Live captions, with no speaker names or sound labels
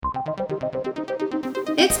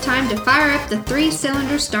It's time to fire up the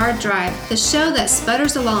three-cylinder Star Drive, the show that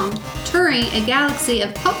sputters along, touring a galaxy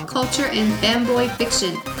of pop culture and fanboy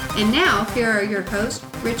fiction. And now, here are your hosts,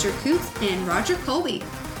 Richard Coots and Roger Colby.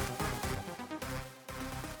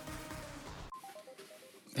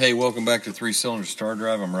 Hey, welcome back to Three Cylinder Star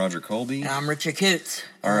Drive. I'm Roger Colby. And I'm Richard Coots.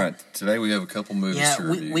 All right, today we have a couple movies to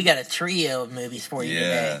review. We got a trio of movies for you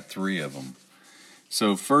today. Yeah, three of them.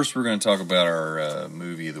 So first we're going to talk about our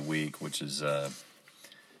movie of the week, which is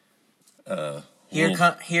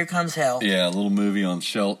Here Comes Hell. Yeah, a little movie on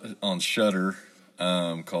Shudder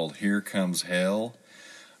called Here Comes Hell.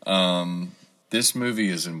 This movie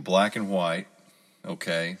is in black and white,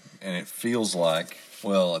 okay, and it feels like,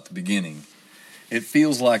 well, at the beginning, it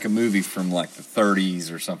feels like a movie from like the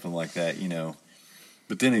 30s or something like that, you know.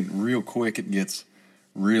 But then real quick it gets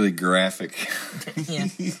really graphic. Yeah.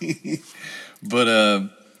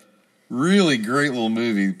 But really great little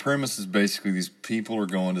movie. The premise is basically these people are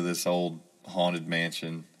going to this old haunted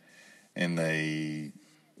mansion, and they're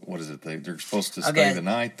supposed to stay the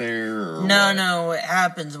night there? Or No. What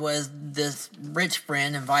happens was this rich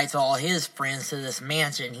friend invites all his friends to this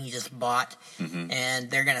mansion he just bought,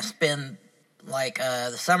 and they're going to spend like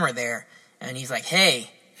the summer there. And he's like,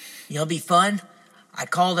 hey, it'll be fun. I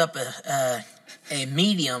called up a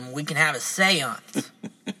medium. We can have a seance.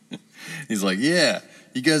 He's like, yeah,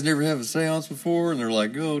 you guys never have a seance before? And they're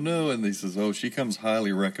like, oh, no. And he says, oh, she comes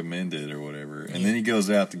highly recommended or whatever. And then he goes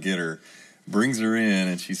out to get her, brings her in,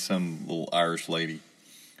 and she's some little Irish lady.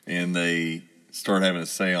 And they start having a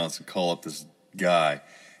seance and call up this guy.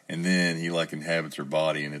 And then he, like, inhabits her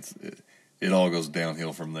body, and it all goes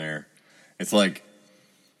downhill from there. It's like,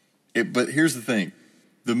 but here's the thing.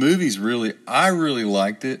 The movie's I really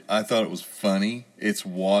liked it. I thought it was funny. It's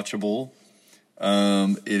watchable.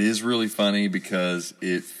 It is really funny because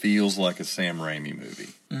it feels like a Sam Raimi movie.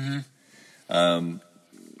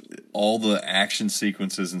 All the action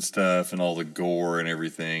sequences and stuff and all the gore and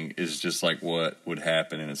everything is just like what would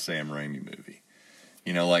happen in a Sam Raimi movie.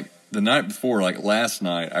 You know, like the night before, like last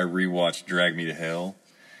night, I rewatched Drag Me to Hell,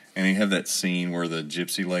 and you have that scene where the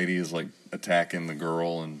gypsy lady is like attacking the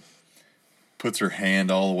girl and puts her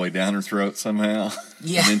hand all the way down her throat somehow.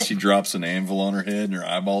 Yeah. And then she drops an anvil on her head and her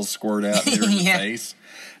eyeballs squirt out near her face.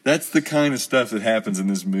 That's the kind of stuff that happens in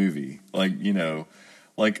this movie. Like, you know,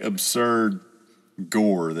 like absurd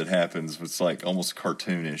gore that happens. It's like almost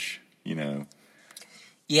cartoonish, you know.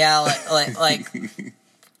 Yeah, like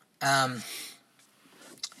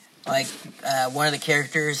one of the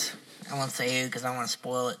characters, I won't say who because I don't want to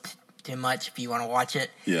spoil it too much if you want to watch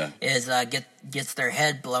it. Yeah. Is gets their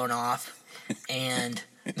head blown off, and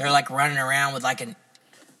they're like running around with like an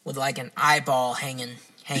eyeball hanging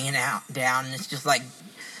out down, and it's just like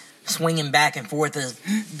swinging back and forth as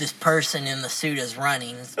this person in the suit is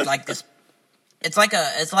running. It's like this. It's like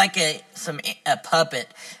a puppet.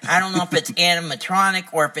 I don't know if it's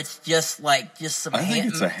animatronic or if it's just some. I think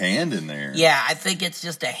it's a hand in there. Yeah, I think it's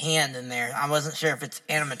just a hand in there. I wasn't sure if it's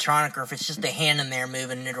animatronic or if it's just a hand in there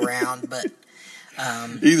moving it around, but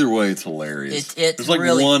either way, it's hilarious. It's There's like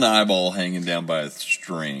really, one eyeball hanging down by a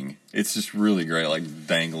string. It's just really great, like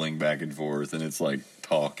dangling back and forth, and it's like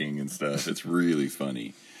talking and stuff. It's really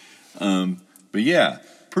funny. But yeah,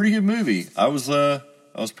 pretty good movie. I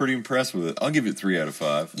was pretty impressed with it. I'll give it 3 out of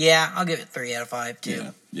 5. Yeah, I'll give it 3 out of 5 too.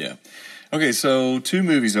 Yeah. Okay, so 2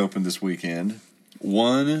 movies opened this weekend.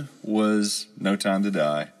 One was No Time to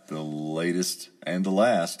Die, the latest and the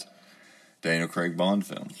last Daniel Craig Bond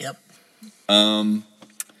film. Yep.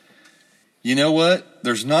 You know what?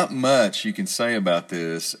 There's not much you can say about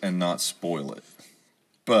this and not spoil it.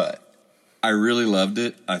 But I really loved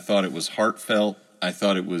it. I thought it was heartfelt. I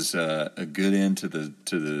thought it was a good end to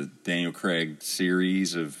the Daniel Craig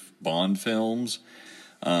series of Bond films.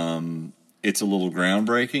 It's a little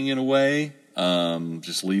groundbreaking in a way.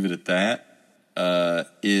 Just leave it at that.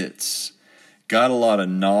 It's got a lot of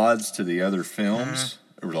nods to the other films.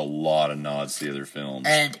 There was a lot of nods to the other films,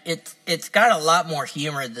 and it's got a lot more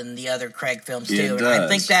humor than the other Craig films too. It and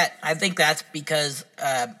does. I think that's because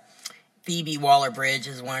Phoebe Waller-Bridge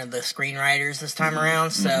is one of the screenwriters this time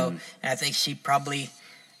around. So I think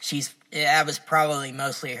that was probably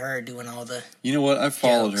mostly her doing all the. You know what? I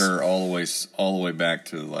followed jokes. her all the way back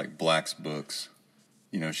to like Black's Books.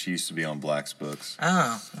 You know, she used to be on Black's Books.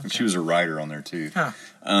 Oh, okay. And she was a writer on there too. Huh.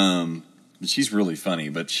 But she's really funny,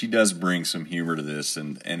 but she does bring some humor to this,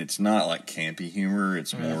 and it's not like campy humor.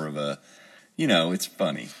 It's more of a, you know, it's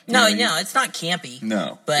funny. No, you know, no, it's not campy.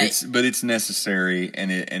 No, but it's necessary,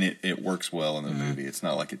 and it works well in the movie. It's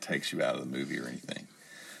not like it takes you out of the movie or anything.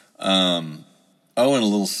 Oh, and a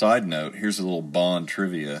little side note. Here's a little Bond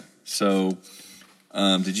trivia. So,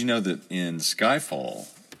 Did you know that in Skyfall,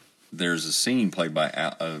 there's a scene played by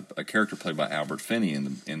a character played by Albert Finney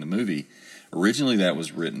in the movie? Originally, that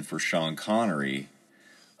was written for Sean Connery,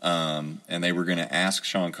 and they were going to ask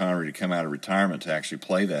Sean Connery to come out of retirement to actually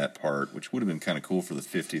play that part, which would have been kind of cool for the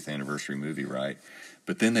 50th anniversary movie, right?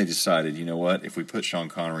 But then they decided, you know what? If we put Sean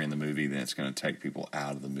Connery in the movie, then it's going to take people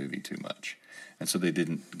out of the movie too much. And so they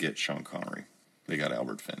didn't get Sean Connery. They got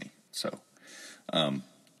Albert Finney. So I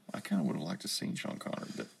kind of would have liked to have seen Sean Connery,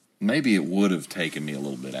 but maybe it would have taken me a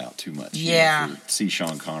little bit out too much. Yeah. To see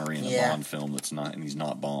Sean Connery in a Bond film that's not, and he's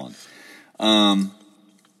not Bond.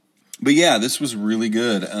 But yeah, this was really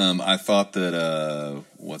good. I thought that,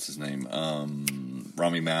 what's his name?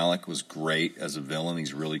 Rami Malek was great as a villain.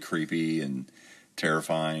 He's really creepy and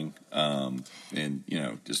terrifying. And, you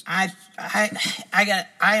know, just. I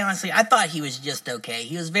honestly, I thought he was just okay.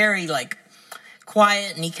 He was very, like,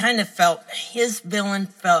 quiet, and he kind of felt, his villain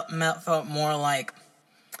felt more like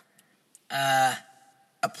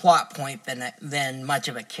a plot point than much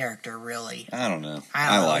of a character, really. I don't know.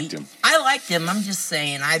 I liked him. I liked him. I'm just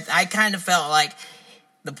saying. I kind of felt like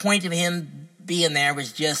the point of him being there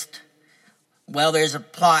was just, well, there's a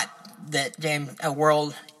plot that a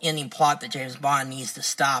world-ending plot that James Bond needs to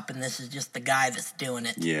stop, and this is just the guy that's doing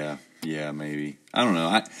it. Yeah, maybe. I don't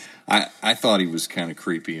know. I thought he was kind of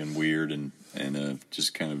creepy and weird and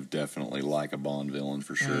just kind of definitely like a Bond villain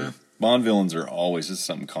for sure. Bond villains are always, this is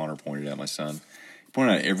something Connor pointed out, my son. He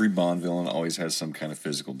pointed out every Bond villain always has some kind of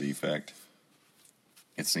physical defect.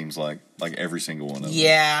 It seems like every single one of them.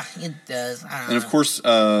 Yeah, it does. I don't know. And of course,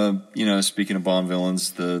 you know, speaking of Bond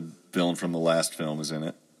villains, the villain from the last film is in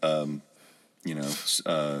it. You know,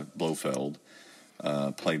 Blofeld,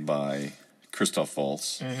 played by Christoph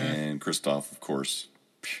Waltz. And Christoph, of course,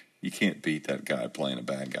 you can't beat that guy playing a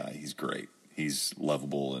bad guy. He's great. He's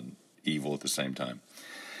lovable and evil at the same time.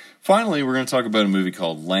 Finally, we're going to talk about a movie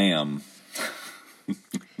called Lamb.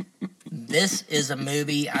 This is a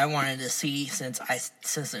movie I wanted to see since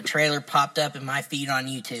the trailer popped up in my feed on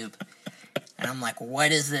YouTube. And I'm like,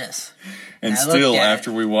 what is this? And still,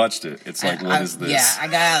 after we watched it, it's like, what is this? Yeah, I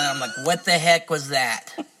got out and I'm like, what the heck was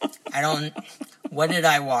that? What did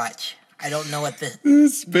I watch? I don't know what the...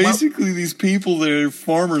 It's basically these people that are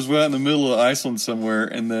farmers out in the middle of Iceland somewhere,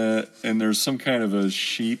 and there's some kind of a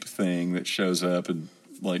sheep thing that shows up and,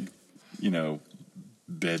 like, you know,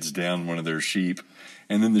 beds down one of their sheep.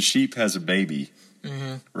 And then the sheep has a baby,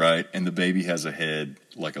 right? And the baby has a head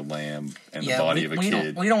like a lamb and the body of a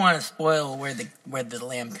kid. We don't want to spoil where the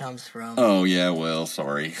lamb comes from. Oh, yeah, well,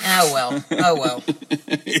 sorry. Oh, well.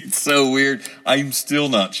 It's so weird. I'm still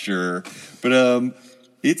not sure. But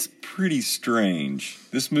it's pretty strange.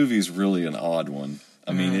 This movie is really an odd one.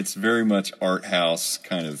 I mean, it's very much art house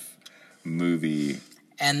kind of movie.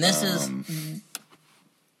 And this is...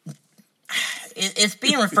 It's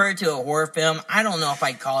being referred to a horror film. I don't know if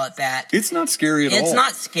I'd call it that. It's not scary at all. It's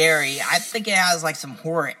not scary. I think it has like some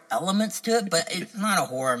horror elements to it, but it's not a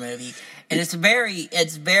horror movie. And it's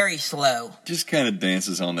very slow. Just kind of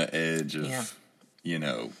dances on the edge of, you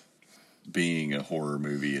know, being a horror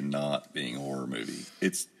movie and not being a horror movie.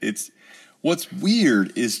 It's what's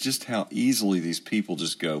weird is just how easily these people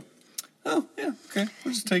just go, oh yeah, okay,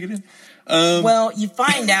 we'll just take it in. Well, you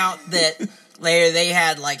find out that later they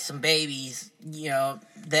had like some babies, you know,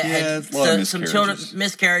 that had some children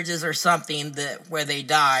miscarriages or something where they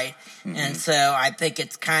died, and so I think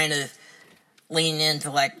it's kind of leaning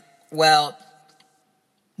into like, well,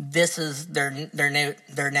 this is their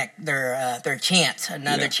chance,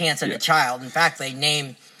 another chance at a child. In fact, they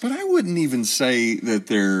name. But I wouldn't even say that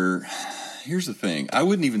they're. Here's the thing: I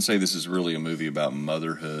wouldn't even say this is really a movie about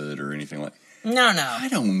motherhood or anything like. No. I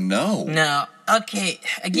don't know. No. Okay.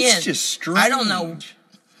 Again, it's just strange.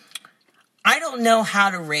 I don't know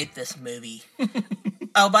how to rate this movie.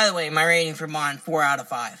 Oh, by the way, my rating for Bond, 4 out of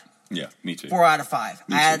 5. Yeah, me too. 4 out of 5.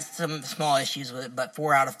 I had some small issues with it, but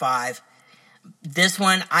 4 out of 5. This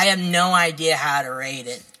one, I have no idea how to rate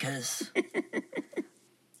it because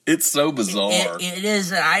it's so bizarre. It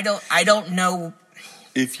is. I don't know.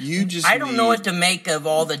 If you just, I don't know what to make of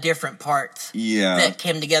all the different parts. Yeah. That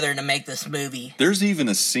came together to make this movie. There's even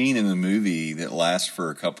a scene in the movie that lasts for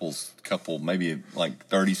a couple, maybe like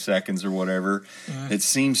 30 seconds or whatever. It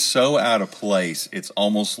seems so out of place. It's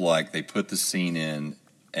almost like they put the scene in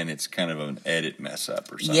and it's kind of an edit mess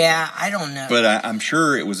up or something. Yeah, I don't know. But I'm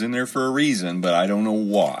sure it was in there for a reason, but I don't know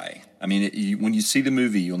why. I mean, when you see the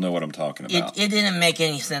movie, you'll know what I'm talking about. It didn't make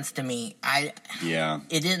any sense to me. Yeah.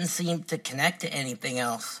 It didn't seem to connect to anything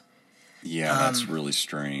else. Yeah, that's really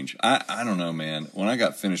strange. I don't know, man. When I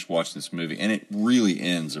got finished watching this movie, and it really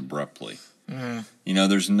ends abruptly. You know,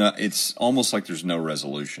 it's almost like there's no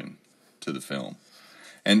resolution to the film.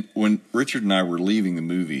 And when Richard and I were leaving the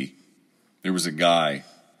movie, there was a guy.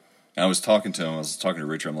 I was talking to him. I was talking to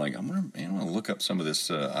Richard. I'm like, I'm gonna look up some of this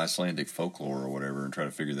Icelandic folklore or whatever and try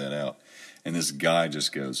to figure that out. And this guy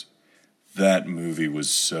just goes, "That movie was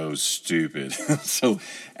so stupid." So,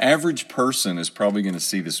 average person is probably going to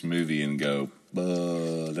see this movie and go,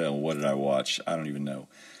 "What did I watch? I don't even know."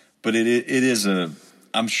 But it is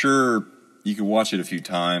I'm sure you could watch it a few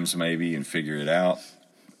times maybe and figure it out.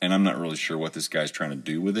 And I'm not really sure what this guy's trying to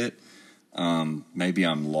do with it. Maybe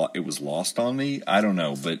it was lost on me. I don't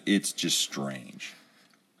know, but it's just strange.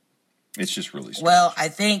 It's just really strange. Well, I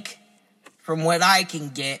think from what I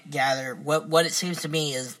can gather, what it seems to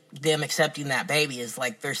me is them accepting that baby is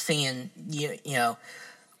like they're seeing, you know,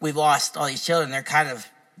 we've lost all these children. They're kind of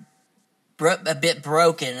a bit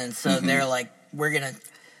broken, and so they're like,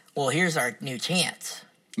 here's our new chance.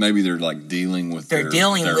 Maybe they're like dealing with their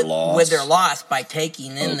loss. With their loss by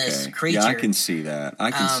taking in this creature. Yeah, I can see that.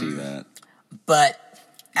 See that. But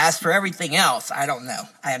as for everything else, I don't know.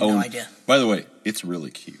 I have no idea. By the way, it's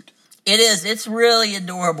really cute. It is. It's really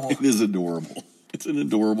adorable. It is adorable. It's an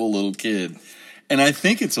adorable little kid. And I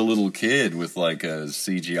think it's a little kid with like a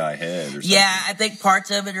CGI head or something. Yeah, I think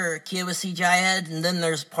parts of it are a kid with CGI head, and then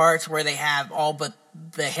there's parts where they have all but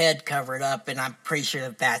the head covered up, and I'm pretty sure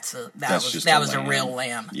that was a real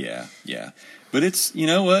lamb. Yeah, yeah. But it's, you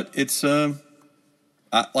know what? It's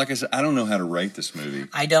like I said, I don't know how to rate this movie.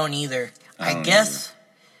 I don't either. I guess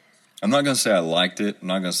I'm not going to say I liked it. I'm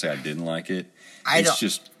not going to say I didn't like it. I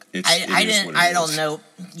don't know.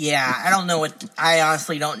 Yeah, I don't know what. I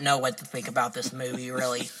honestly don't know what to think about this movie.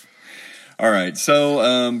 Really. All right,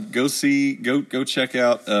 so go check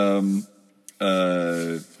out. What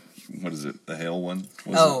is it? The Hell one?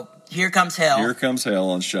 Here Comes Hell. Here Comes Hell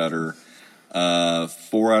on Shudder.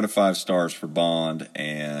 4 out of 5 stars for Bond,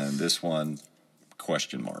 and this one ?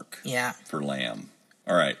 Yeah. For Lamb.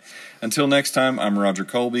 All right. Until next time, I'm Roger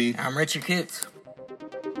Colby. I'm Richard Coots.